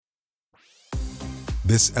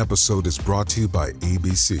This episode is brought to you by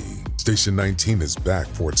ABC. Station 19 is back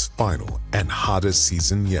for its final and hottest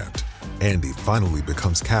season yet. Andy finally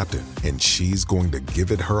becomes captain, and she's going to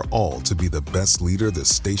give it her all to be the best leader the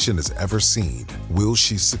station has ever seen. Will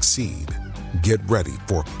she succeed? Get ready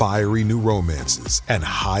for fiery new romances and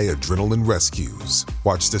high adrenaline rescues.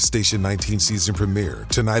 Watch the Station 19 season premiere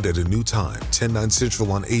tonight at a new time, 10/9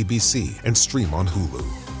 Central on ABC, and stream on Hulu.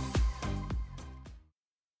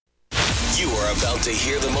 You are about to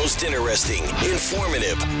hear the most interesting,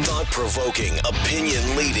 informative, thought-provoking,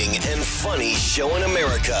 opinion-leading, and funny show in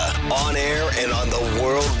America, on air and on the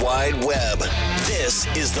World Wide Web. This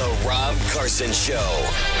is the Rob Carson Show.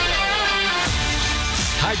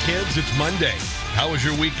 Hi, kids. It's Monday. How was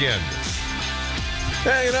your weekend?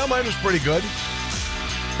 Hey, mine was pretty good.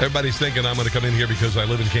 Everybody's thinking I'm going to come in here because I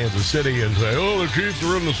live in Kansas City and say, oh, the Chiefs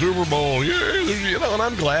are in the Super Bowl. Yeah, and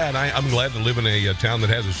I'm glad. I'm glad to live in a town that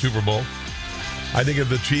has a Super Bowl. I think if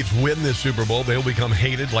the Chiefs win this Super Bowl, they'll become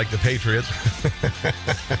hated like the Patriots.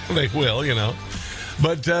 They will,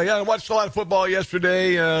 But, I watched a lot of football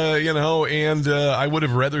yesterday, and I would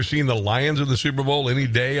have rather seen the Lions in the Super Bowl any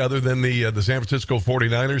day other than the San Francisco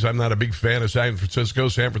 49ers. I'm not a big fan of San Francisco.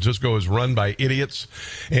 San Francisco is run by idiots,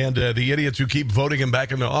 and the idiots who keep voting him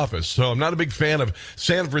back into office. So I'm not a big fan of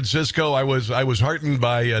San Francisco. I was heartened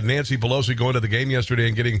by Nancy Pelosi going to the game yesterday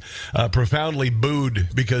and getting profoundly booed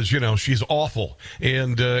because, she's awful,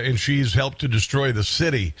 and she's helped to destroy the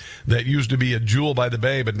city that used to be a jewel by the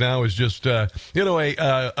bay, but now is just, a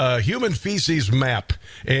human feces map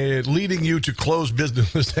leading you to close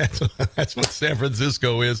businesses. That's what San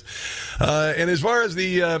Francisco is. And as far as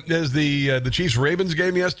the Chiefs-Ravens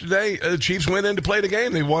game yesterday, the Chiefs went in to play the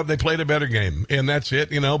game. They played a better game, and that's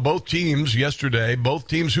it. Both teams yesterday, both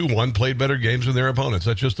teams who won played better games than their opponents.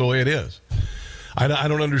 That's just the way it is. I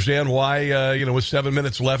don't understand why, with 7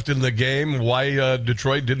 minutes left in the game, why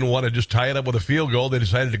Detroit didn't want to just tie it up with a field goal. They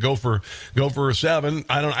decided to go for a 7.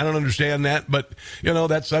 I don't understand that, but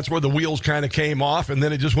that's where the wheels kind of came off, and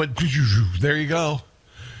then it just went. There you go.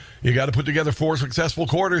 You got to put together 4 successful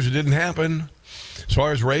quarters. It didn't happen. As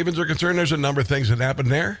far as Ravens are concerned, there's a number of things that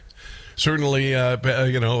happened there. Certainly,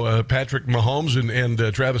 Patrick Mahomes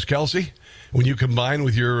and Travis Kelce. When you combine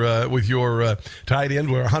with your tight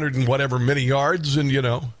end with 100 and whatever many yards, and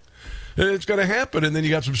it's going to happen. And then you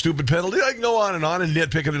got some stupid penalty. I can go on and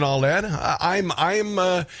nitpicking and all that.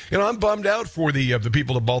 I'm bummed out for the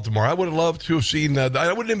people of Baltimore. I would have loved to have seen.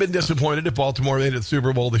 I wouldn't have been disappointed if Baltimore made it to the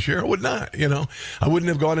Super Bowl this year. I would not. I wouldn't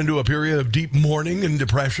have gone into a period of deep mourning and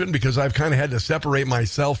depression because I've kind of had to separate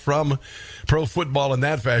myself from pro football in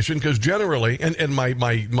that fashion. Because generally, and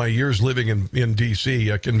my years living in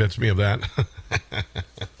D.C. Convinced me of that.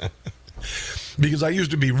 Because I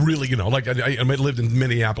used to be really, I lived in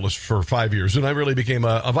Minneapolis for 5 years, and I really became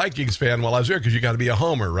a Vikings fan while I was there because you got to be a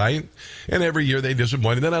homer, right? And every year they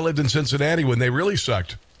disappointed. Then I lived in Cincinnati when they really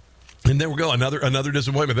sucked. And there we go, another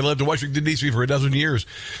disappointment. Then I lived in Washington, D.C. for a dozen years.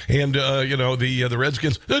 And, the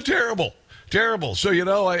Redskins, they're terrible. Terrible. So,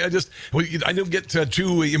 I don't get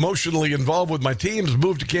too emotionally involved with my teams.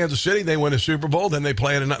 Moved to Kansas City. They win a Super Bowl. Then they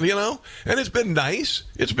play in and it's been nice.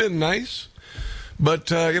 It's been nice.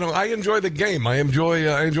 But, I enjoy the game. I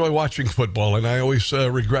enjoy watching football, and I always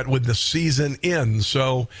regret when the season ends.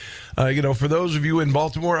 So, for those of you in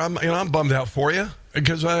Baltimore, I'm bummed out for you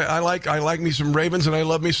because I like me some Ravens and I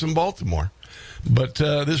love me some Baltimore. But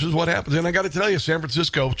this is what happens. And I got to tell you, San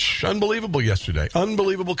Francisco, unbelievable yesterday.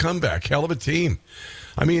 Unbelievable comeback. Hell of a team.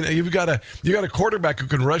 I mean, you got a quarterback who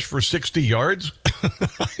can rush for 60 yards.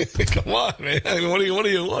 Come on, man. What do you want?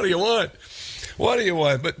 What do you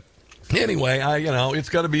want? But anyway, it's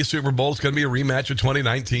going to be a Super Bowl. It's going to be a rematch of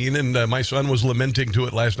 2019. And my son was lamenting to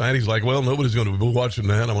it last night. He's like, well, nobody's going to be watching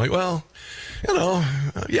that. I'm like, well,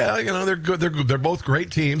 they're good. They're both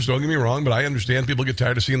great teams. Don't get me wrong, but I understand people get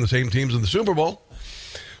tired of seeing the same teams in the Super Bowl.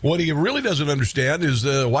 What he really doesn't understand is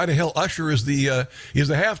why the hell Usher is the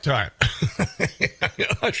halftime.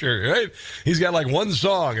 Usher, right? He's got like one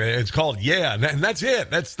song. It's called "Yeah," and that's it.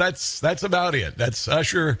 That's about it. That's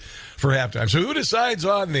Usher for halftime. So who decides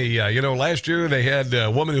on the? Last year they had a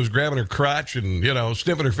woman who was grabbing her crotch and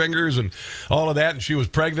sniffing her fingers and all of that, and she was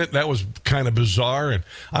pregnant. That was kind of bizarre, and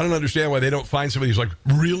I don't understand why they don't find somebody who's like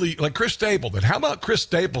really like Chris Stapleton. How about Chris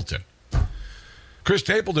Stapleton? Chris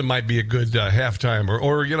Stapleton might be a good halftime,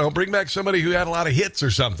 or bring back somebody who had a lot of hits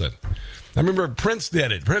or something. I remember Prince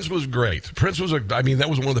did it. Prince was great. Prince was that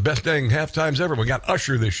was one of the best dang halftimes ever. We got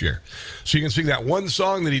Usher this year. So you can sing that one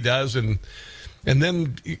song that he does, and And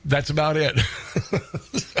then that's about it.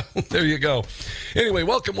 There you go. Anyway,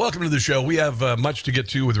 welcome to the show. We have much to get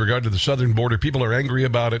to with regard to the southern border. People are angry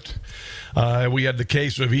about it. We had the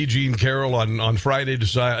case of E. Jean Carroll on Friday.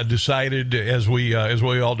 Decided as we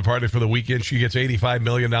all departed for the weekend, she gets $85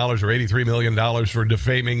 million or $83 million for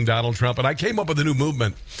defaming Donald Trump. And I came up with a new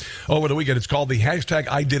movement over the weekend. It's called the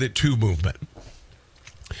 #IDidIt2 movement.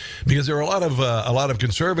 Because there are a lot of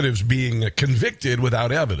conservatives being convicted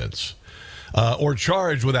without evidence. Or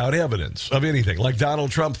charged without evidence of anything, like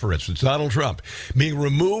Donald Trump, for instance. Donald Trump being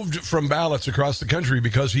removed from ballots across the country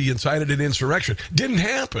because he incited an insurrection. Didn't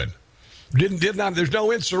happen. Did not. There's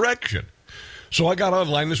no insurrection. So I got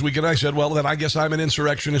online this week and I said, well, then I guess I'm an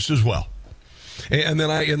insurrectionist as well. And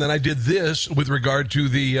then I did this with regard to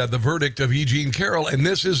the verdict of E. Jean Carroll, and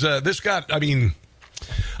this got, I mean,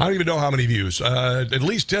 I don't even know how many views. At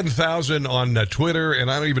least 10,000 on Twitter,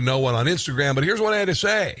 and I don't even know what on Instagram. But here's what I had to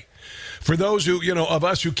say. For those who, of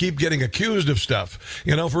us who keep getting accused of stuff,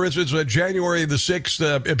 for instance, January the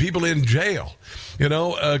 6th, people in jail,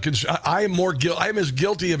 I'm as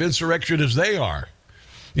guilty of insurrection as they are.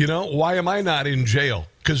 Why am I not in jail?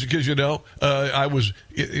 Because I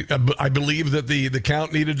believe that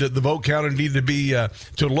the vote counter needed to be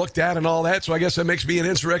to looked at and all that. So I guess that makes me an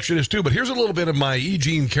insurrectionist too. But here's a little bit of my E.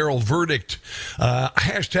 Jean Carroll verdict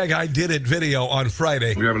 #IDidIt video on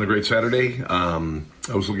Friday. We're having a great Saturday.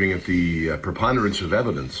 I was looking at the preponderance of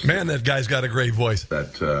evidence. Man, that guy's got a great voice.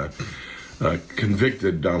 That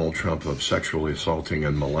convicted Donald Trump of sexually assaulting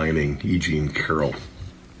and maligning E. Jean Carroll.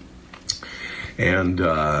 And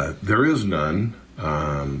there is none.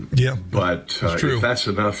 But if that's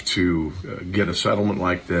enough to get a settlement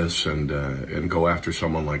like this and go after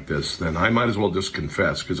someone like this, then I might as well just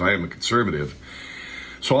confess, because I am a conservative.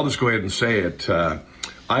 So I'll just go ahead and say it.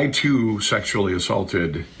 I, too, sexually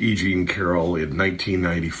assaulted E. Jean Carroll in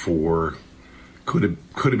 1994. Could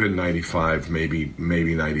have been 95, maybe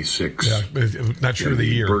 96. Yeah, not sure the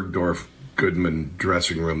year. Bergdorf Goodman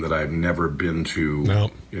dressing room that I've never been to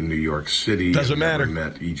in New York City. Doesn't matter.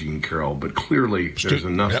 Never met E. Jean Carroll, but clearly there's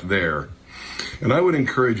enough there. And I would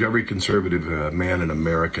encourage every conservative man in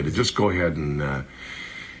America to just go ahead and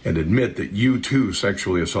admit that you too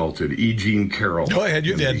sexually assaulted E. Jean Carroll. Go ahead,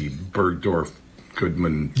 you did. The Bergdorf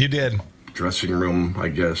Goodman. You did. Dressing room, I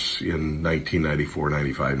guess, in 1994,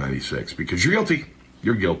 95, 96, because you're guilty.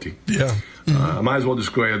 You're guilty. Yeah. I might as well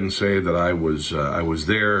just go ahead and say that I was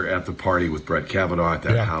there at the party with Brett Kavanaugh at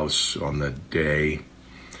that house on the day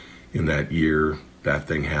in that year that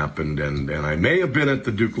thing happened, and I may have been at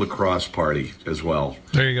the Duke lacrosse party as well.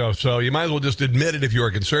 There you go. So you might as well just admit it if you're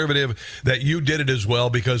a conservative that you did it as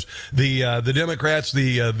well, because the Democrats,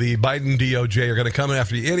 the Biden DOJ are going to come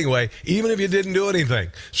after you anyway, even if you didn't do anything.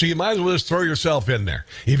 So you might as well just throw yourself in there.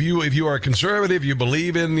 If you are a conservative, you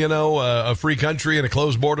believe in a free country and a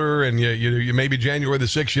closed border, and you maybe January the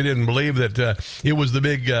 6th you didn't believe that it was the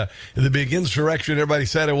big insurrection everybody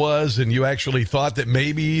said it was, and you actually thought that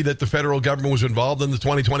maybe that the federal government was involved in the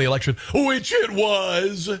 2020 election, which it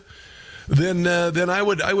was, then I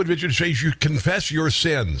would venture to say you should confess your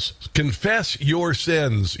sins. Confess your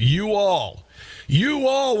sins. You all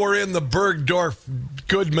were in the Bergdorf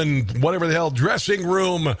Goodman, whatever the hell, dressing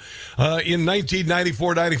room in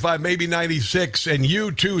 1994, 95, maybe 96, and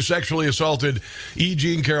you too sexually assaulted E.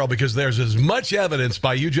 Jean Carroll, because there's as much evidence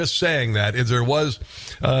by you just saying that as there was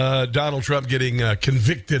Donald Trump getting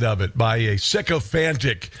convicted of it by a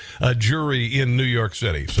sycophantic jury in New York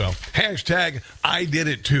City. So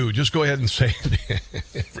 #IDidIt2. Just go ahead and say it,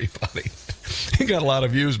 everybody. He got a lot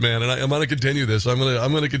of views, man, and I'm going to continue this. I'm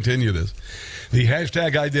going to continue this. The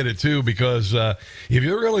 #IDidIt2, because if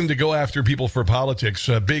you're willing to go after people for politics,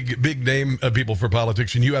 big name people for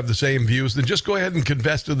politics, and you have the same views, then just go ahead and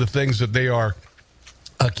confess to the things that they are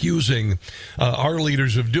accusing our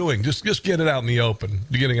leaders of doing. Just get it out in the open.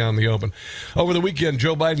 Getting out in the open. Over the weekend,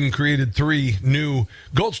 Joe Biden created 3 new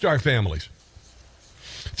Gold Star families.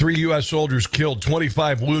 3 U.S. soldiers killed,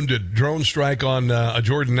 25 wounded. Drone strike on a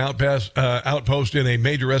Jordan outpost in a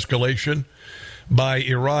major escalation by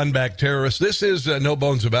Iran-backed terrorists. This is no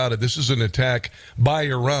bones about it. This is an attack by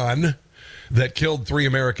Iran that killed 3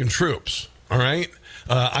 American troops. All right?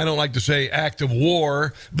 I don't like to say act of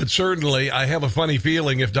war, but certainly I have a funny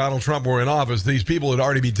feeling if Donald Trump were in office, these people would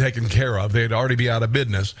already be taken care of. They'd already be out of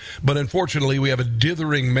business. But unfortunately, we have a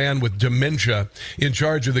dithering man with dementia in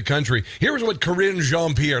charge of the country. Here's what Karine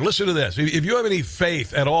Jean-Pierre, listen to this. If you have any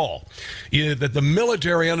faith at all that the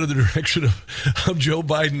military under the direction of Joe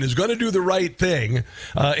Biden is going to do the right thing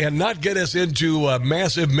and not get us into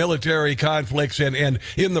massive military conflicts and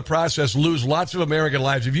in the process lose lots of American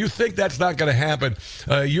lives, if you think that's not going to happen,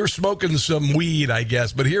 you're smoking some weed, I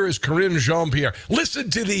guess. But here is Corinne Jean-Pierre. Listen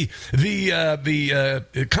to the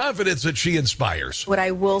confidence that she inspires. What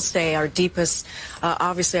I will say,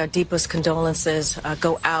 obviously our deepest condolences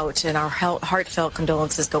go out, and our heartfelt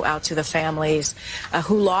condolences go out to the families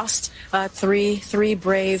who lost three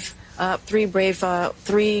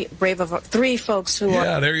folks who are...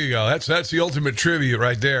 Yeah, there you go. That's the ultimate tribute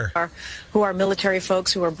right there. Who are military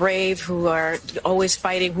folks, who are brave, who are always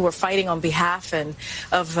fighting, who are fighting on behalf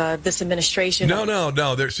of this administration. No.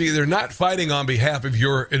 They're not fighting on behalf of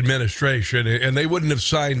your administration, and they wouldn't have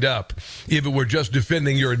signed up if it were just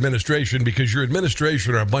defending your administration, because your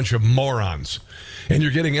administration are a bunch of morons. And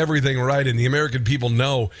you're getting everything right, and the American people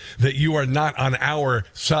know that you are not on our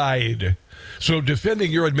side. So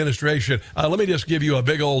defending your administration, let me just give you a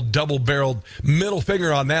big old double-barreled middle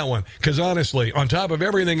finger on that one, because honestly, on top of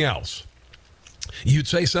everything else, you'd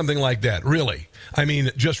say something like that. Really. I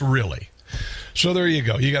mean, just really. So there you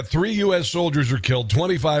go. You got 3 U.S. soldiers are killed,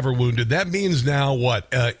 25 are wounded. That means now,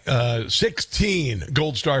 16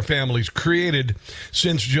 Gold Star families created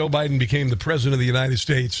since Joe Biden became the president of the United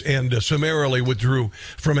States and summarily withdrew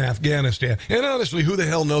from Afghanistan. And honestly, who the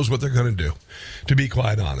hell knows what they're going to do, to be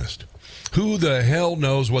quite honest. Who the hell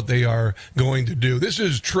knows what they are going to do? This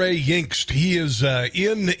is Trey Yingst. He is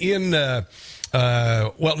in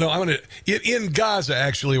Gaza,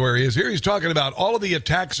 actually, where he is. Here he's talking about all of the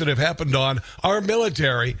attacks that have happened on our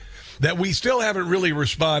military that we still haven't really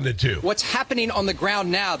responded to. What's happening on the ground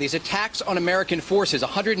now, these attacks on American forces,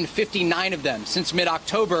 159 of them since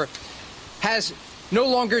mid-October, has no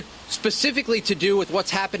longer specifically to do with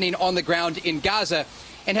what's happening on the ground in Gaza,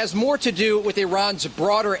 and has more to do with Iran's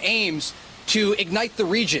broader aims to ignite the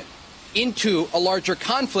region into a larger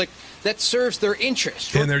conflict that serves their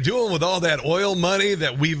interests. And they're doing with all that oil money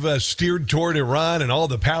that we've steered toward Iran and all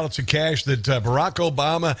the pallets of cash that Barack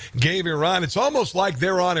Obama gave Iran. It's almost like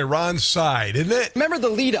they're on Iran's side, isn't it? Remember the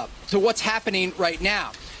lead up to what's happening right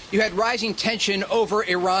now. You had rising tension over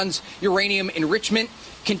Iran's uranium enrichment,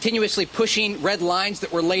 continuously pushing red lines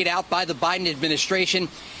that were laid out by the Biden administration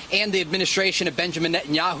and the administration of Benjamin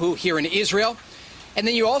Netanyahu here in Israel. And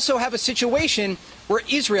then you also have a situation where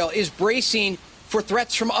Israel is bracing for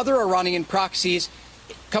threats from other Iranian proxies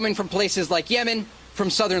coming from places like Yemen, from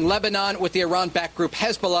southern Lebanon with the Iran-backed group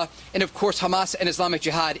Hezbollah, and of course Hamas and Islamic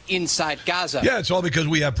Jihad inside Gaza. Yeah, it's all because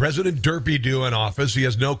we have President Derpy-Doo in office. He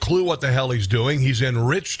has no clue what the hell he's doing. He's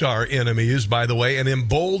enriched our enemies, by the way, and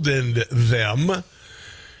emboldened them.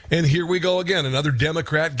 And here we go again, another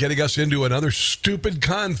Democrat getting us into another stupid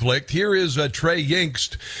conflict. Here is Trey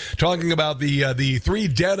Yingst talking about the 3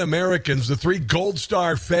 dead Americans, the 3 Gold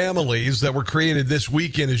Star families that were created this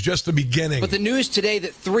weekend is just the beginning. But the news today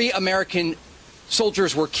that 3 American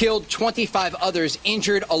soldiers were killed, 25 others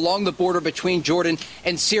injured along the border between Jordan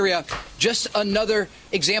and Syria, just another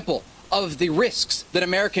example of the risks that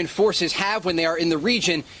American forces have when they are in the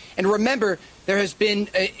region. And remember, there has been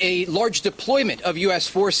a large deployment of U.S.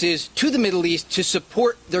 forces to the Middle East to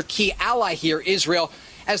support their key ally here, Israel,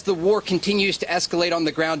 as the war continues to escalate on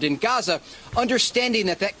the ground in Gaza, understanding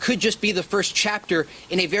that that could just be the first chapter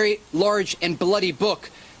in a very large and bloody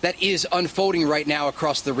book that is unfolding right now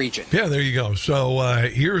across the region. Yeah, there you go. So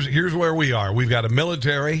here's where we are. We've got a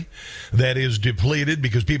military that is depleted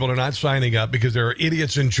because people are not signing up because there are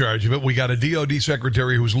idiots in charge of it. We got a DOD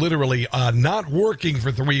secretary who's literally not working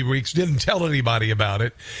for 3 weeks, didn't tell anybody about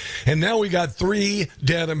it. And now we got 3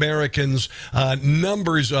 dead Americans,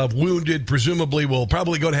 numbers of wounded. Presumably will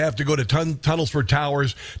probably have to go to tunnels for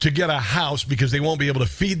towers to get a house because they won't be able to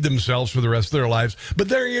feed themselves for the rest of their lives. But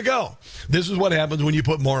there you go. This is what happens when you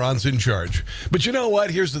put morons in charge. But you know what?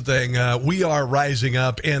 Here's the thing. We are rising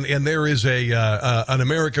up, and there is an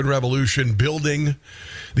American revolution building.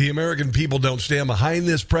 The American people don't stand behind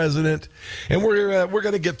this president, and we're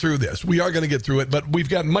going to get through this. We are going to get through it, but we've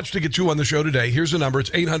got much to get to on the show today. Here's the number.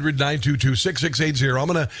 It's 800-922-6680. I'm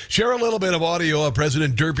going to share a little bit of audio of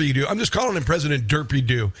President Derpy-Doo. I'm just calling him President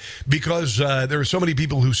Derpy-Doo because there are so many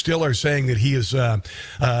people who still are saying that he is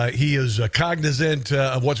cognizant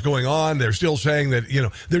of what's going on. They're still saying that,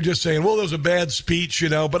 they're just saying, well, there was a bad speech,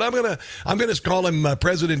 but I'm going to call him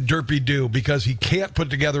President Derpy-Doo because he can't put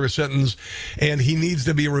together a sentence, and he needs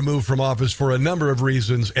to be removed from office for a number of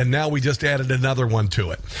reasons, and now we just added another one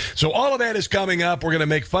to it. So all of that is coming up. We're going to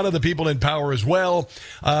make fun of the people in power as well.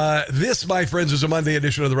 This, my friends, is a Monday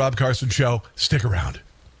edition of the Rob Carson Show. Stick around.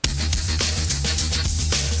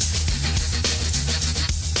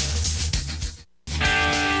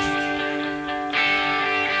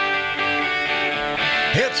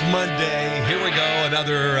 It's Monday. Here we go.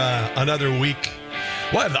 Another week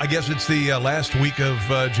Well, I guess it's the last week of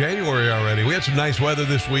January already. We had some nice weather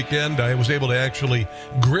this weekend. I was able to actually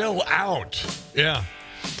grill out. Yeah.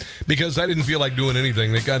 Because I didn't feel like doing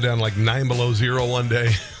anything. It got down like 9 below zero one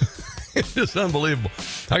day. It's just unbelievable.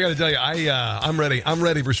 I got to tell you, I'm ready. I'm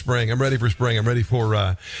ready for spring. I'm ready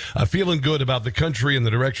for feeling good about the country and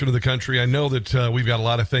the direction of the country. I know that we've got a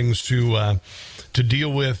lot of things to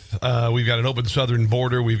deal with. We've got an open southern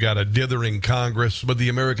border. We've got a dithering Congress, but the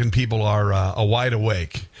American people are wide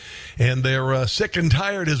awake. And they're sick and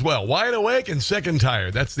tired as well. Wide awake and sick and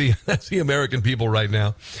tired. That's the American people right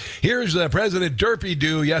now. Here's President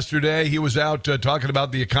Derpy-Doo yesterday. He was out talking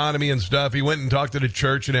about the economy and stuff. He went and talked to the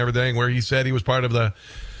church and everything, where he said he was part of the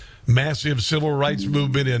massive civil rights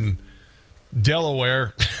movement in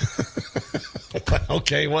Delaware.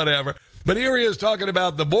 Okay, whatever. But here he is talking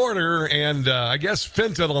about the border and, I guess,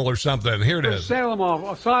 fentanyl or something. Here it is. Asylum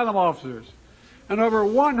officers. And over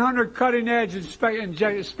 100 cutting-edge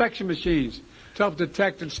inspection machines to help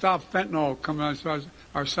detect and stop fentanyl coming on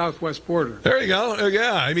our southwest border. There you go.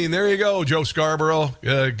 Yeah, I mean, there you go, Joe Scarborough.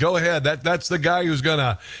 Go ahead. That's the guy who's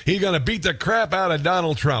gonna beat the crap out of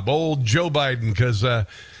Donald Trump, old Joe Biden, because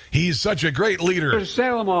he's such a great leader.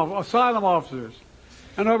 Asylum officers.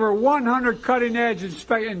 And over 100 cutting-edge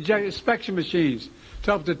inspection machines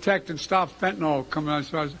to help detect and stop fentanyl coming on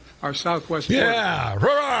our southwest border. Yeah,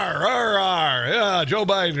 yeah, Joe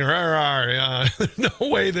Biden, yeah. There's no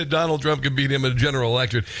way that Donald Trump can beat him in a general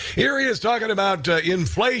election. Here he is talking about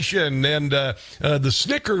inflation and the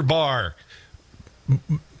Snicker bar.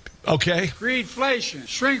 Okay. Greedflation,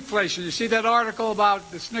 shrinkflation. You see that article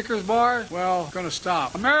about the Snickers bar? Well, going to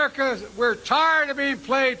stop. America, we're tired of being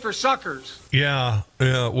played for suckers. Yeah.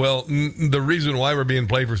 Well, the reason why we're being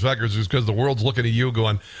played for suckers is because the world's looking at you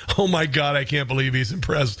going, oh, my God, I can't believe he's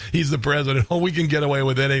the president. Oh, we can get away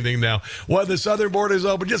with anything now. Well, the southern border is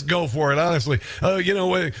open. Just go for it, honestly.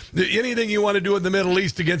 Anything you want to do in the Middle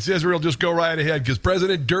East against Israel, just go right ahead, because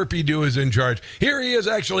President Derpy-Doo is in charge. Here he is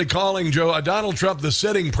actually calling Donald Trump the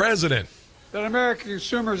sitting president. That American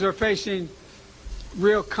consumers are facing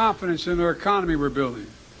real confidence in their economy we're building.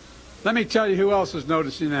 Let me tell you who else is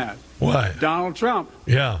noticing that. What? Donald Trump.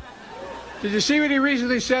 Yeah. Did you see what he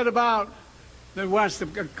recently said about that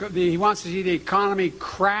he wants to see the economy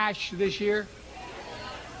crash this year?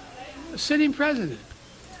 A sitting president.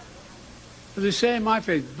 As they say in my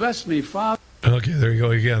face, bless me, Father. Okay, there you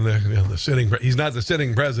go again. The sitting. He's not the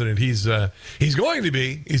sitting president. He's going to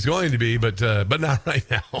be. He's going to be, but not right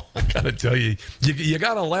now. I gotta tell you, you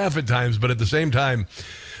gotta laugh at times, but at the same time,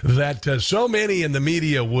 that so many in the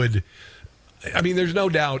media would. I mean, there's no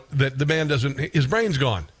doubt that the man doesn't. His brain's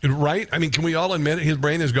gone, right? I mean, can we all admit it? His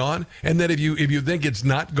brain is gone, and that if you think it's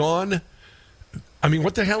not gone, I mean,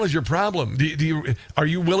 what the hell is your problem? Are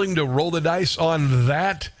you willing to roll the dice on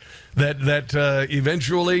that? That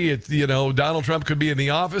eventually, Donald Trump could be in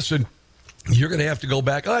the office and you're going to have to go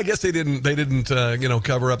back. Oh, I guess they didn't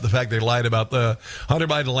cover up the fact they lied about the Hunter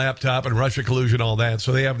Biden laptop and Russia collusion, all that.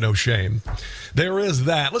 So they have no shame. There is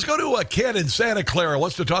that. Let's go to Ken in Santa Clara.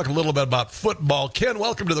 Wants to talk a little bit about football. Ken,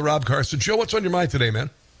 welcome to the Rob Carson Show. What's on your mind today, man?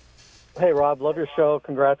 Hey, Rob, love your show.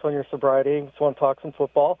 Congrats on your sobriety. Just want to talk some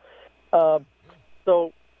football.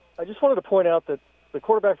 So I just wanted to point out that the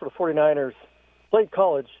quarterback for the 49ers played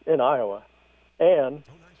college in Iowa, and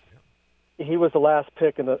he was the last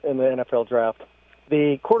pick in the NFL draft.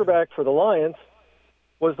 The quarterback for the Lions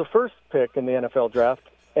was the first pick in the NFL draft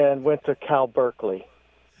and went to Cal Berkeley.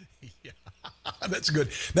 Yeah, that's good.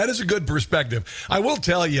 That is a good perspective. I will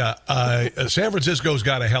tell you, San Francisco's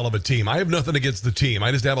got a hell of a team. I have nothing against the team.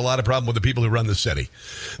 I just have a lot of problem with the people who run the city.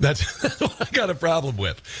 That's what I got a problem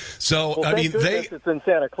with. So, well, it's in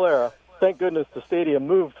Santa Clara. Thank goodness the stadium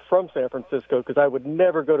moved from San Francisco, because I would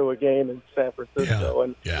never go to a game in San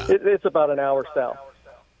Francisco. It's about an hour south.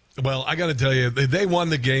 Well, I got to tell you, they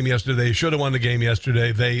won the game yesterday. They should have won the game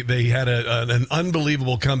yesterday. They had an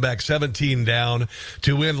unbelievable comeback, 17 down,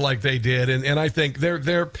 to win like they did. And I think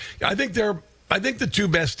I think the two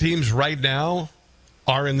best teams right now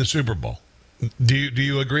are in the Super Bowl. Do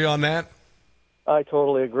you agree on that? I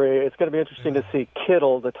totally agree. It's going to be interesting to see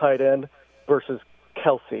Kittle, the tight end, versus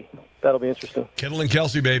Kelsey. That'll be interesting. Kittle and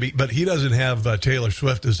Kelsey, baby. But he doesn't have Taylor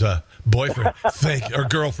Swift as a boyfriend. Or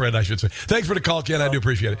girlfriend, I should say. Thanks for the call, Ken. I do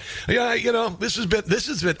appreciate it. Yeah, this has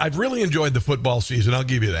been, I've really enjoyed the football season. I'll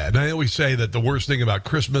give you that. And I always say that the worst thing about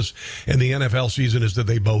Christmas and the NFL season is that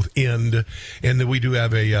they both end, and that we do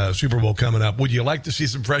have a Super Bowl coming up. Would you like to see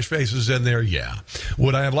some fresh faces in there? Yeah.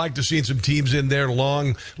 Would I have liked to see some teams in there,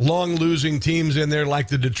 long losing teams in there like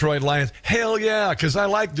the Detroit Lions? Hell yeah, because I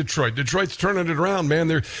like Detroit. Detroit's turning it around, man,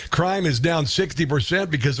 their crime is down 60%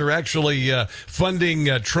 because they're actually funding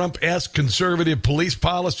Trump-esque conservative police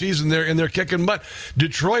policies, and they're kicking butt.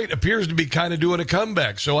 Detroit appears to be kind of doing a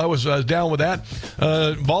comeback, so I was down with that.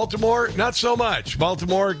 Baltimore, not so much.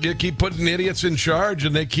 Baltimore keep putting idiots in charge,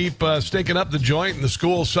 and they keep stinking up the joint, and the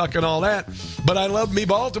schools suck and all that. But I love me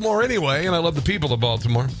Baltimore anyway, and I love the people of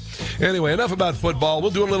Baltimore. Anyway, enough about football.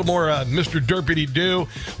 We'll do a little more Mr. Derpity-Doo.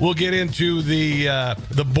 We'll get into the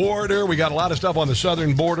border. We got a lot of stuff on the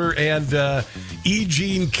southern border, and E.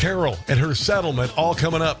 Jean Carroll and her settlement all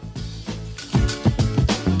coming up.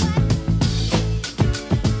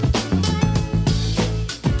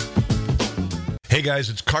 Hey guys,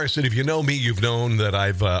 it's Carson. If you know me, you've known that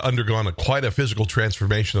I've undergone quite a physical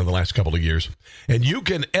transformation in the last couple of years. And you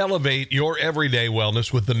can elevate your everyday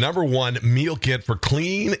wellness with the #1 meal kit for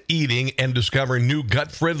clean eating and discovering new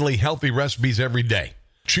gut-friendly, healthy recipes every day.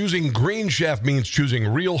 Choosing Green Chef means choosing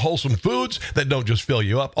real wholesome foods that don't just fill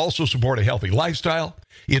you up, also support a healthy lifestyle.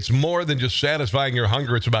 It's more than just satisfying your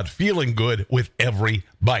hunger. It's about feeling good with every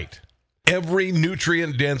bite. Every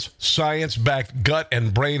nutrient-dense, science-backed gut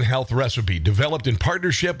and brain health recipe developed in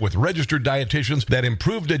partnership with registered dietitians that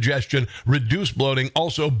improve digestion, reduce bloating,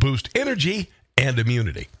 also boost energy and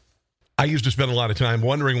immunity. I used to spend a lot of time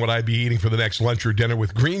wondering what I'd be eating for the next lunch or dinner.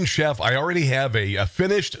 With Green Chef, I already have a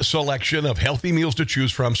finished selection of healthy meals to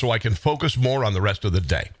choose from so I can focus more on the rest of the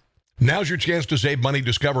day. Now's your chance to save money,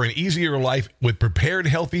 discover an easier life with prepared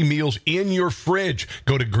healthy meals in your fridge.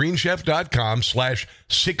 Go to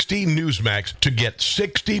greenchef.com/60newsmax to get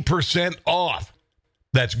 60% off.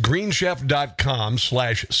 That's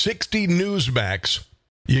greenchef.com/60newsmax.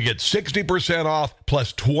 You get 60% off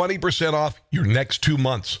plus 20% off your next 2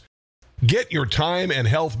 months. Get your time and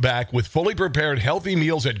health back with fully prepared healthy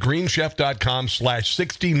meals at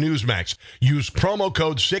greenchef.com/60newsmax. Use promo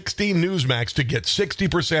code 60newsmax to get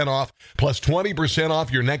 60% off plus 20%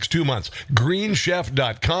 off your next 2 months.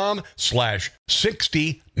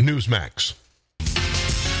 greenchef.com/60newsmax.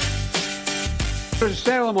 There's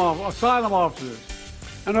asylum officers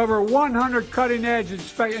and over 100 cutting-edge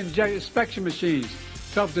inspection machines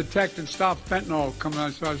to help detect and stop fentanyl coming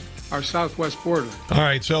out our southwest border. All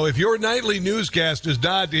right, so if your nightly newscast does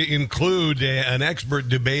not include an expert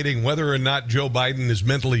debating whether or not Joe Biden is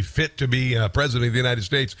mentally fit to be president of the United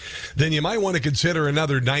States, then you might want to consider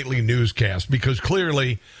another nightly newscast, because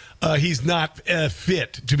clearly he's not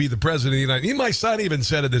fit to be the president of the United States. My son even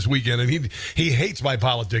said it this weekend, and he hates my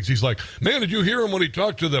politics. He's like, man, did you hear him when he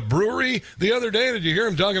talked to the brewery the other day? Did you hear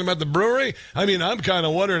him talking about the brewery? I mean, I'm kind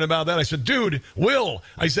of wondering about that. I said, dude, Will,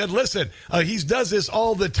 I said, listen, he does this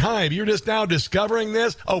all the time. You're just now discovering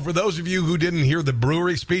this? Oh, for those of you who didn't hear the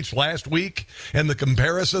brewery speech last week and the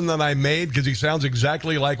comparison that I made, because he sounds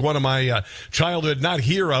exactly like one of my childhood, not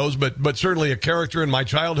heroes, but certainly a character in my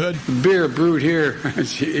childhood. Beer brewed here,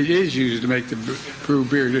 it is used to make the brew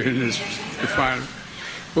beer in this refinery.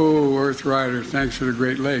 Oh, Earth Rider, thanks for the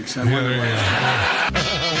Great Lakes. I wonder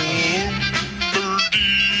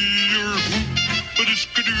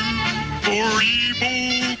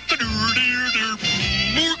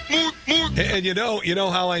And you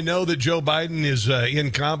know how I know that Joe Biden is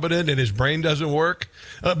incompetent and his brain doesn't work?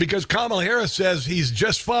 Because Kamala Harris says he's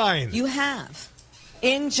just fine. You have,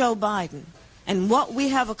 in Joe Biden, and what we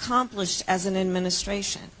have accomplished as an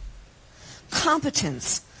administration,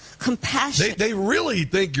 competence, compassion. They really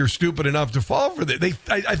think you're stupid enough to fall for this.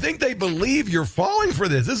 I think they believe you're falling for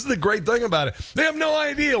this. This is the great thing about it. They have no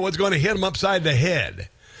idea what's going to hit them upside the head.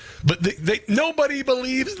 But nobody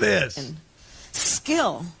believes this.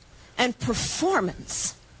 Skill and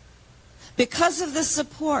performance. Because of the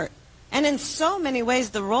support, and in so many ways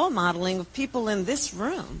the role modeling of people in this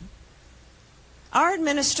room, our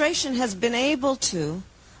administration has been able to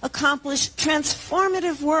accomplish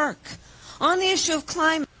transformative work on the issue of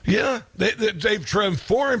climate. Yeah, they've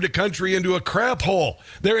transformed a country into a crap hole.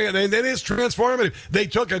 That is transformative. They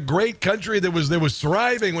took a great country that was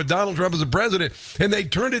thriving with Donald Trump as the president, and they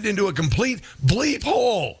turned it into a complete bleep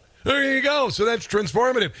hole. There you go. So that's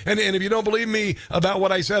transformative. And if you don't believe me about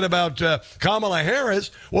what I said about Kamala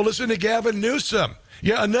Harris, well, listen to Gavin Newsom.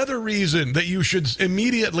 Yeah, another reason that you should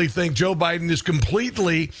immediately think Joe Biden is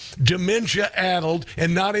completely dementia-addled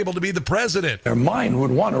and not able to be the president. Their mind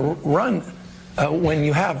would want to run when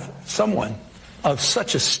you have someone of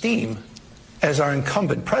such esteem as our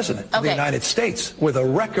incumbent president of the United States, with a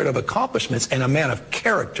record of accomplishments and a man of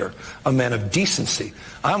character, a man of decency.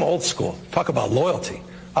 I'm old school. Talk about loyalty.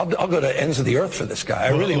 I'll go to ends of the earth for this guy. I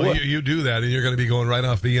really would. You do that, and you're going to be going right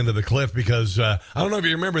off the end of the cliff because I don't know if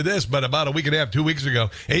you remember this, but about a week and a half, 2 weeks ago,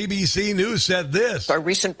 ABC News said this. Our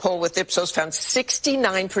recent poll with Ipsos found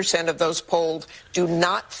 69% of those polled do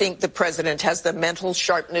not think the president has the mental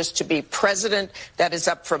sharpness to be president. That is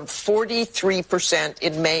up from 43%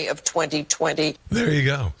 in May of 2020. There you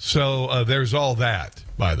go. So there's all that,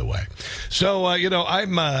 by the way. So, I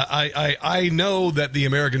know that the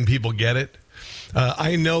American people get it.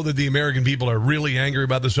 I know that the American people are really angry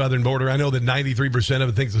about the southern border. I know that 93% of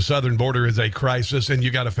it thinks the southern border is a crisis, and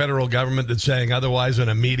you got a federal government that's saying otherwise, and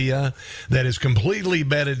a media that is completely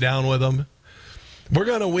bedded down with them. We're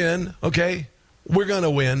going to win, okay? We're going to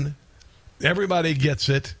win. Everybody gets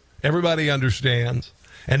it. Everybody understands.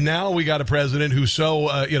 And now we got a president who's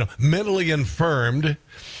so, mentally infirmed.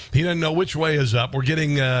 He doesn't know which way is up. We're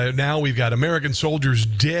getting, now we've got American soldiers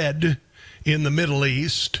dead in the Middle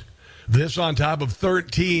East. This on top of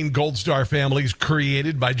 13 Gold Star families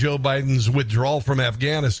created by Joe Biden's withdrawal from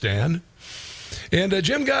Afghanistan. And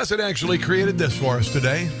Jim Gossett actually created this for us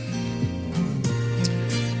today.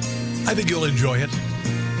 I think you'll enjoy it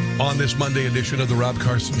on this Monday edition of the Rob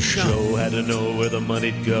Carson Show. Joe had to know where the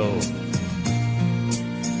money'd go.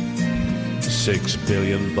 $6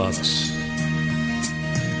 billion.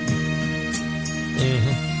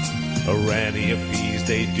 Iranians,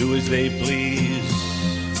 they do as they please.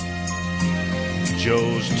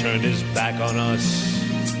 Joe's turned his back on us.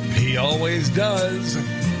 He always does.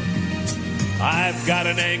 I've got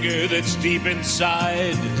an anger that's deep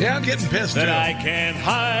inside. Yeah, I'm getting pissed that too. I can't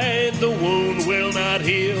hide. The wound will not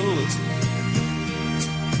heal.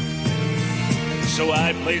 So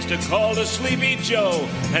I placed a call to Sleepy Joe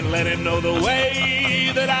and let him know the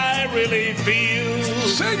way that I really feel.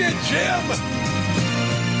 Sing it, Jim!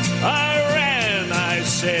 I ran, I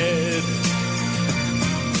said.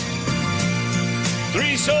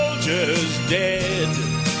 3 soldiers dead.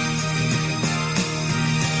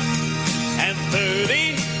 And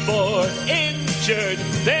 34 injured.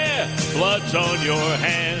 Their blood's on your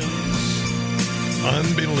hands.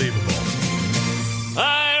 Unbelievable.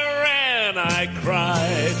 I ran, I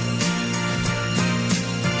cried.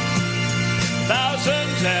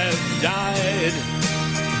 Thousands have died.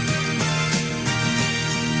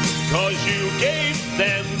 'Cause you gave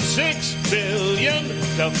them $6 billion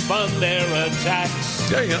to fund their attacks.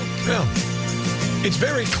 There you go. Yeah. It's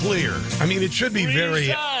very clear. I mean, it should be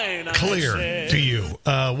very clear to you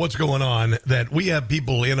what's going on, that we have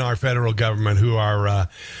people in our federal government who are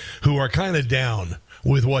kind of down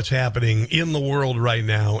with what's happening in the world right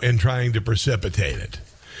now and trying to precipitate it.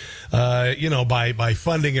 By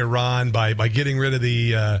funding Iran, by getting rid of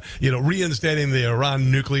the, reinstating the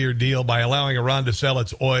Iran nuclear deal, by allowing Iran to sell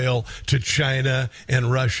its oil to China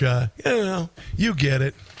and Russia. You get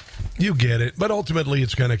it. You get it. But ultimately,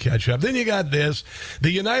 it's going to catch up. Then you got this,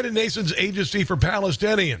 the United Nations Agency for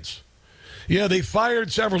Palestinians. Yeah, they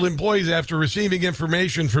fired several employees after receiving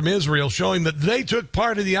information from Israel showing that they took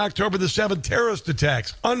part in the October the 7th terrorist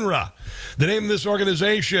attacks. UNRWA, the name of this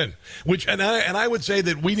organization, and I would say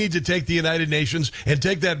that we need to take the United Nations and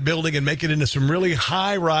take that building and make it into some really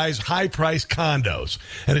high-rise, high-priced condos.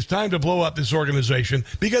 And it's time to blow up this organization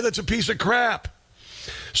because it's a piece of crap.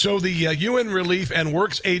 So the UN Relief and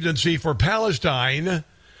Works Agency for Palestine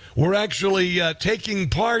were actually taking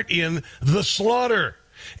part in the slaughter.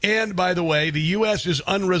 And, by the way, the U.S. is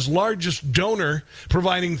UNRWA's largest donor,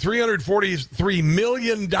 providing $343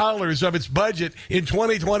 million of its budget in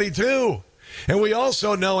 2022. And we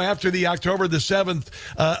also know after the October the 7th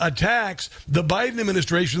attacks, the Biden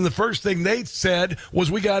administration, the first thing they said was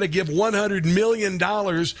we got to give $100 million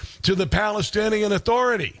to the Palestinian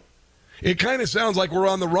Authority. It kind of sounds like we're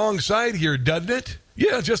on the wrong side here, doesn't it?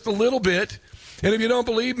 Yeah, just a little bit. And if you don't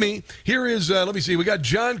believe me, here is, let me see, we got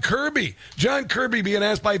John Kirby. John Kirby being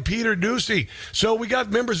asked by Peter Doocy. So we got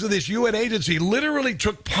members of this UN agency literally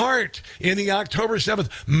took part in the October 7th,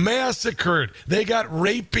 massacred. They got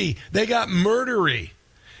rapey. They got murdery.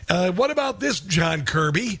 What about this, John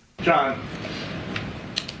Kirby? John,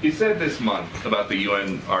 you said this month about the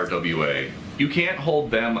UNRWA, you can't hold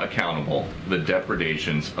them accountable for the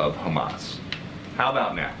depredations of Hamas. How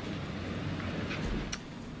about now?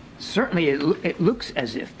 Certainly, it looks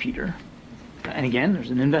as if, Peter, and again,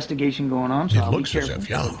 there's an investigation going on, so I'll be careful. As if,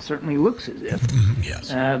 yeah. It certainly looks as if. Yes.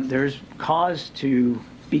 There's cause to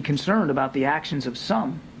be concerned about the actions of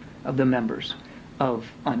some of the members of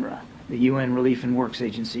UNRWA, the UN Relief and Works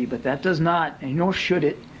Agency, but that does not, and nor should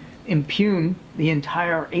it, impugn the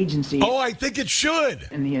entire agency. Oh, I think it should.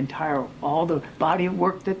 And all the body of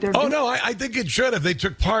work that they're doing. Oh, no, I think it should. If they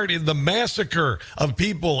took part in the massacre of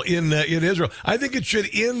people in Israel, I think it should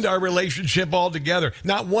end our relationship altogether.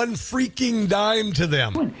 Not one freaking dime to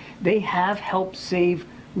them. They have helped save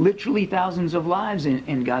literally thousands of lives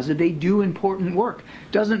in Gaza. They do important work.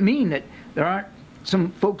 Doesn't mean that there aren't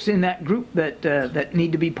some folks in that group that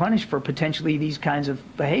need to be punished for potentially these kinds of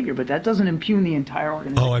behavior, but that doesn't impugn the entire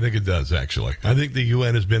organization. Oh, I think it does, actually. I think the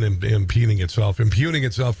UN has been impugning itself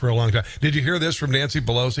for a long time. Did you hear this from Nancy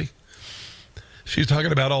Pelosi? She's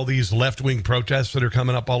talking about all these left-wing protests that are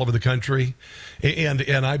coming up all over the country,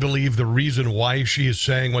 and I believe the reason why she is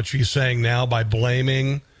saying what she's saying now by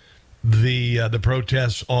blaming the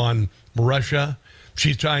protests on Russia,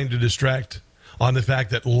 she's trying to distract on the fact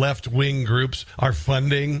that left-wing groups are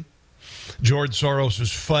funding. George Soros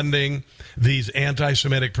is funding these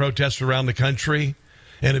anti-Semitic protests around the country,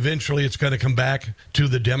 and eventually it's going to come back to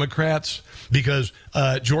the Democrats because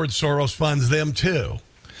George Soros funds them too.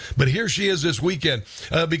 But here she is this weekend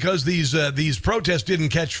because these protests didn't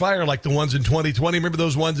catch fire like the ones in 2020. Remember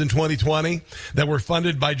those ones in 2020 that were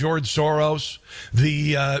funded by George Soros?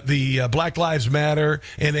 The Black Lives Matter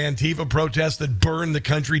and Antifa protests that burned the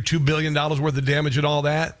country, $2 billion worth of damage and all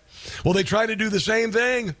that. Well, they try to do the same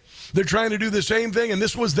thing. They're trying to do the same thing, and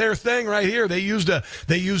this was their thing right here. They used a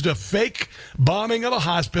fake bombing of a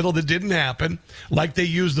hospital that didn't happen, like they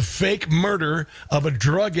used the fake murder of a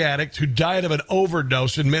drug addict who died of an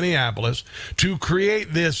overdose in Minneapolis to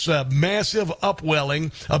create this massive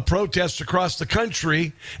upwelling of protests across the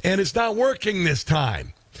country, and it's not working this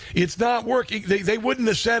time. It's not working. They wouldn't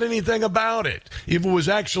have said anything about it. If it was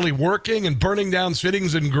actually working and burning down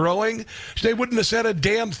cities and growing, they wouldn't have said a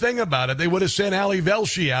damn thing about it. They would have sent Ali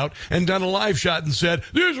Velshi out and done a live shot and said,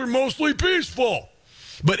 these are mostly peaceful.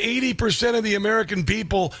 But 80% of the American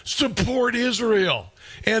people support Israel.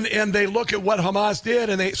 And they look at what Hamas did,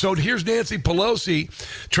 and so here's Nancy Pelosi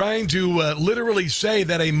trying to literally say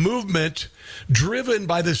that a movement driven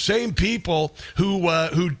by the same people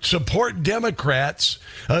who support Democrats,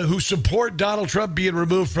 who support Donald Trump being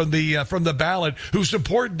removed from the ballot, who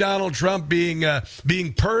support Donald Trump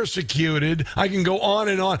being persecuted. I can go on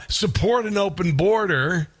and on. Support an open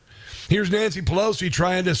border. Here's Nancy Pelosi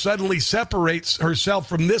trying to suddenly separate herself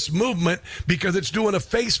from this movement because it's doing a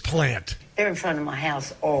face plant. They're in front of my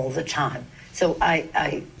house all the time. So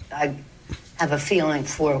I have a feeling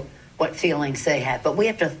for what feelings they have. But we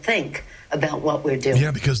have to think about what we're doing.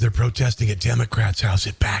 Yeah, because they're protesting at Democrats' house.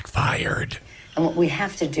 It backfired. And what we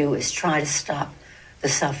have to do is try to stop the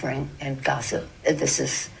suffering in Gaza. This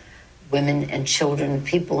is women and children,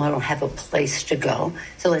 people who don't have a place to go.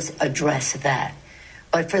 So let's address that.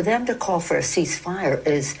 But for them to call for a ceasefire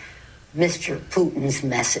is Mr. Putin's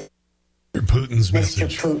message. Mr.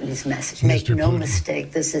 Putin's message. Make no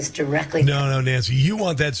mistake, this is directly... No, Nancy, you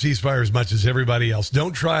want that ceasefire as much as everybody else.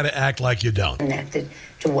 Don't try to act like you don't. ...connected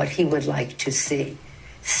to what he would like to see.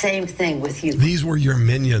 Same thing with you. These were your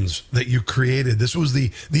minions that you created. These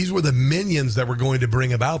were the minions that were going to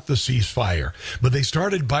bring about the ceasefire. But they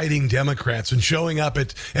started biting Democrats and showing up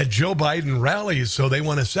at Joe Biden rallies, so they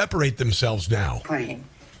want to separate themselves now. Ukraine.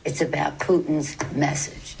 It's about Putin's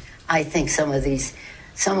message. I think some of these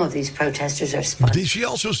protesters are smart. She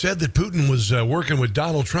also said that Putin was working with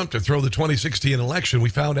Donald Trump to throw the 2016 election. We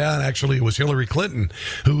found out, actually, it was Hillary Clinton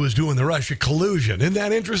who was doing the Russia collusion. Isn't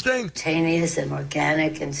that interesting? Spontaneous and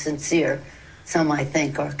organic and sincere. Some, I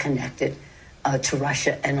think, are connected to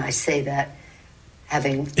Russia. And I say that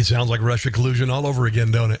having... It sounds like Russia collusion all over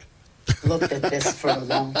again, don't it? Looked at this for a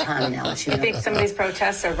long time now. You think some of these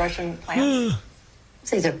protests are Russian plans?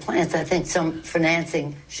 These are plans. I think some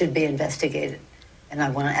financing should be investigated. And I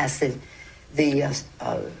want to ask the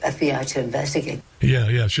FBI to investigate.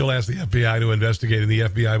 Yeah, she'll ask the FBI to investigate, and the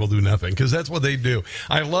FBI will do nothing, because that's what they do.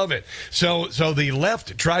 I love it. So the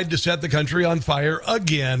left tried to set the country on fire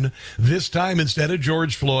again. This time, instead of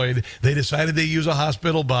George Floyd, they decided they use a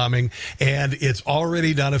hospital bombing, and it's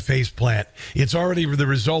already done a faceplant. It's already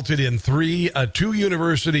resulted in two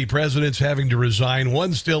university presidents having to resign.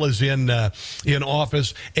 One still is in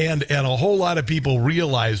office, and a whole lot of people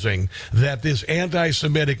realizing that this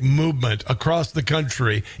anti-Semitic movement across the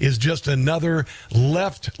country is just another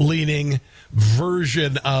left-leaning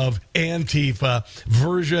version of Antifa,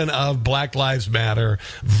 version of Black Lives Matter,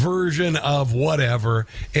 version of whatever,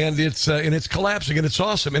 and it's collapsing, and it's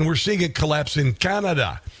awesome. And we're seeing it collapse in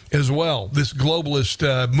Canada as well. This globalist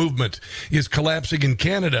movement is collapsing in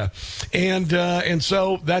Canada, and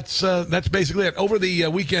so that's basically it. Over the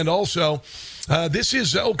weekend, also. This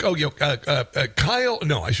is Gavin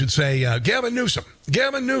Newsom.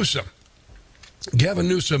 Gavin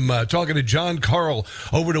Newsom talking to John Carl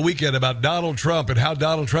over the weekend about Donald Trump and how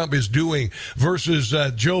Donald Trump is doing versus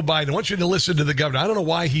Joe Biden. I want you to listen to the governor. I don't know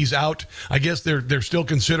why he's out. I guess they're still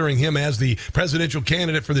considering him as the presidential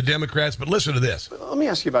candidate for the Democrats. But listen to this. Let me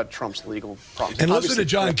ask you about Trump's legal problems. And listen to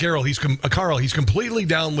John Carroll. He's completely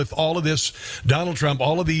down with all of this Donald Trump,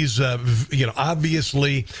 all of these,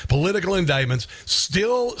 obviously political indictments,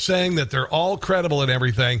 still saying that they're all credible and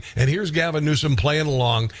everything. And here's Gavin Newsom playing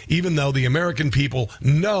along, even though the American people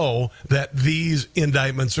know that these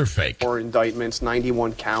indictments are fake. Or indictments,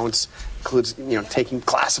 91 counts, includes taking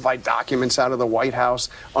classified documents out of the White House,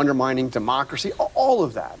 undermining democracy, all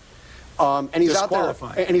of that. And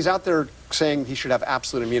he's out there saying he should have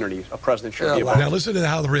absolute immunity. A president should be. Now listen to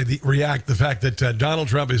how they react. The fact that Donald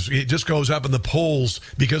Trump just goes up in the polls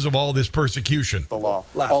because of all this persecution. The law,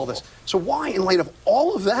 all this. So why, in light of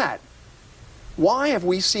all of that, why have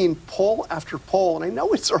we seen poll after poll, and I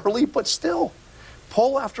know it's early, but still,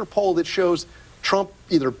 poll after poll that shows Trump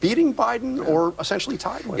either beating Biden or essentially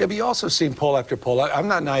tied with him? Yeah, but you also seen poll after poll. I'm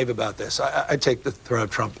not naive about this. I take the threat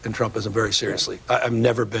of Trump and Trumpism very seriously. I've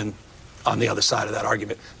never been on the other side of that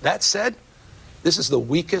argument. That said, this is the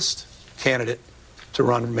weakest candidate to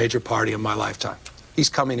run a major party in my lifetime. He's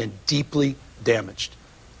coming in deeply damaged.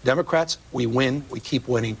 Democrats, we win. We keep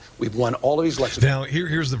winning. We've won all of these elections. Now,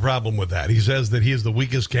 here's the problem with that. He says that he is the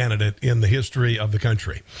weakest candidate in the history of the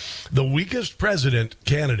country. The weakest president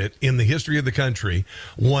candidate in the history of the country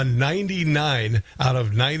won 99 out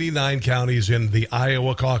of 99 counties in the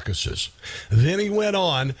Iowa caucuses. Then he went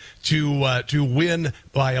on to win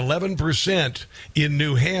by 11% in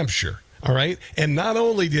New Hampshire. All right. And not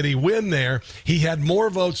only did he win there, he had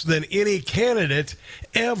more votes than any candidate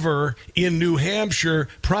ever in New Hampshire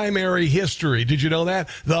primary history. Did you know that?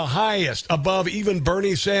 The highest, above even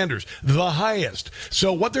Bernie Sanders, the highest.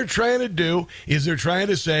 So what they're trying to do is they're trying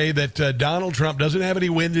to say that Donald Trump doesn't have any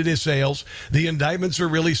wind in his sails. The indictments are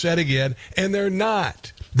really set again, and they're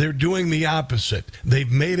not. They're doing the opposite. They've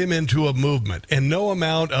made him into a movement, and no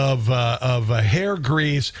amount of hair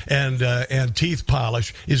grease and teeth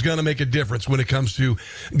polish is going to make a difference when it comes to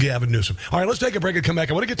Gavin Newsom. All right, let's take a break and come back.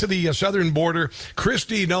 I want to get to the southern border.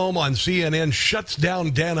 Kristi Noem on CNN shuts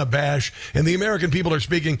down Dana Bash, and the American people are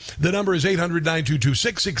speaking. The number is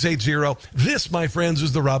 800-922-6680. This, my friends,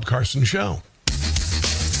 is the Rob Carson Show.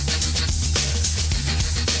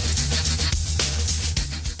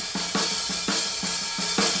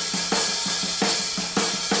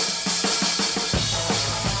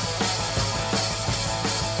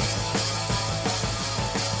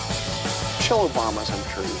 Michelle Obama, as I'm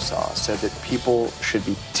sure you saw, said that people should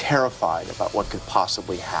be terrified about what could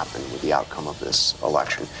possibly happen with the outcome of this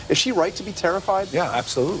election. Is she right to be terrified? Yeah,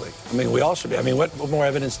 absolutely. I mean, we all should be. I mean, what more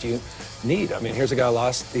evidence do you need? I mean, here's a guy who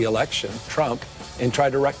lost the election, Trump, and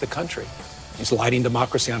tried to wreck the country. He's lighting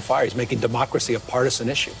democracy on fire. He's making democracy a partisan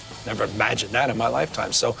issue. Never imagined that in my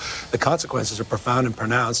lifetime. So the consequences are profound and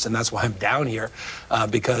pronounced, and that's why I'm down here,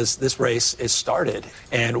 because this race is started,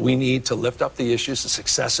 and we need to lift up the issues, the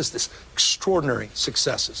successes, this extraordinary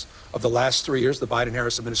successes of the last 3 years, the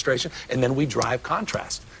Biden-Harris administration, and then we drive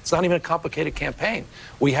contrast. It's not even a complicated campaign.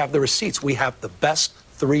 We have the receipts. We have the best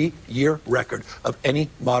 3-year record of any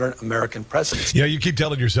modern American president. Yeah, you keep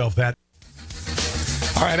telling yourself that.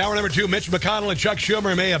 All right, hour number 2, Mitch McConnell and Chuck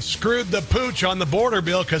Schumer may have screwed the pooch on the border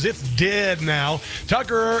bill because it's dead now.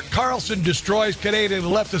 Tucker Carlson destroys Canadian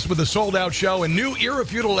leftists with a sold-out show and new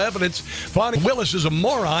irrefutable evidence finding Willis is a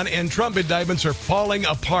moron and Trump indictments are falling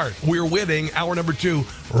apart. We're winning hour number 2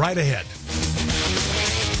 right ahead.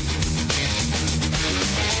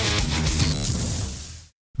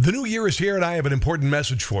 The new year is here, and I have an important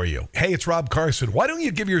message for you. Hey, it's Rob Carson. Why don't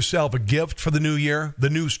you give yourself a gift for the new year? The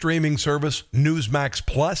new streaming service, Newsmax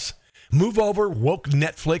Plus. Move over, woke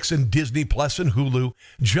Netflix and Disney Plus and Hulu.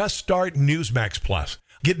 Just start Newsmax Plus.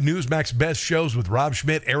 Get Newsmax best shows with Rob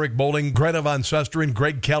Schmidt, Eric Bolling, Greta Van Susteren,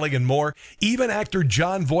 Greg Kelly, and more. Even actor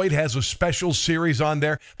John Voight has a special series on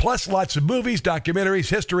there. Plus lots of movies, documentaries,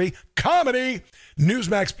 history, comedy.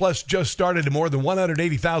 Newsmax Plus just started and more than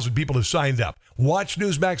 180,000 people have signed up. Watch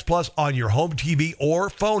Newsmax Plus on your home TV or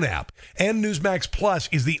phone app. And Newsmax Plus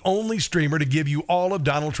is the only streamer to give you all of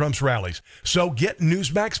Donald Trump's rallies. So get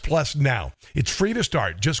Newsmax Plus now. It's free to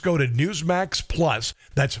start. Just go to Newsmax Plus.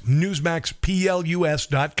 That's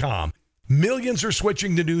NewsmaxPlus.com. Millions are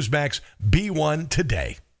switching to Newsmax. Be one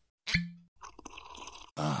today.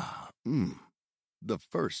 The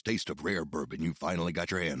first taste of rare bourbon you finally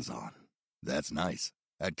got your hands on. That's nice.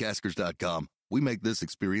 At Caskers.com, we make this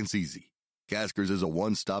experience easy. Caskers is a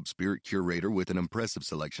one-stop spirit curator with an impressive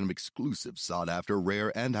selection of exclusive, sought-after,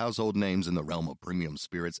 rare, and household names in the realm of premium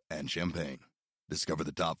spirits and champagne. Discover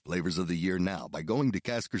the top flavors of the year now by going to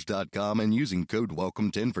Caskers.com and using code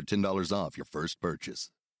WELCOME10 for $10 off your first purchase.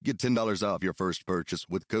 Get $10 off your first purchase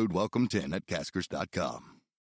with code WELCOME10 at Caskers.com.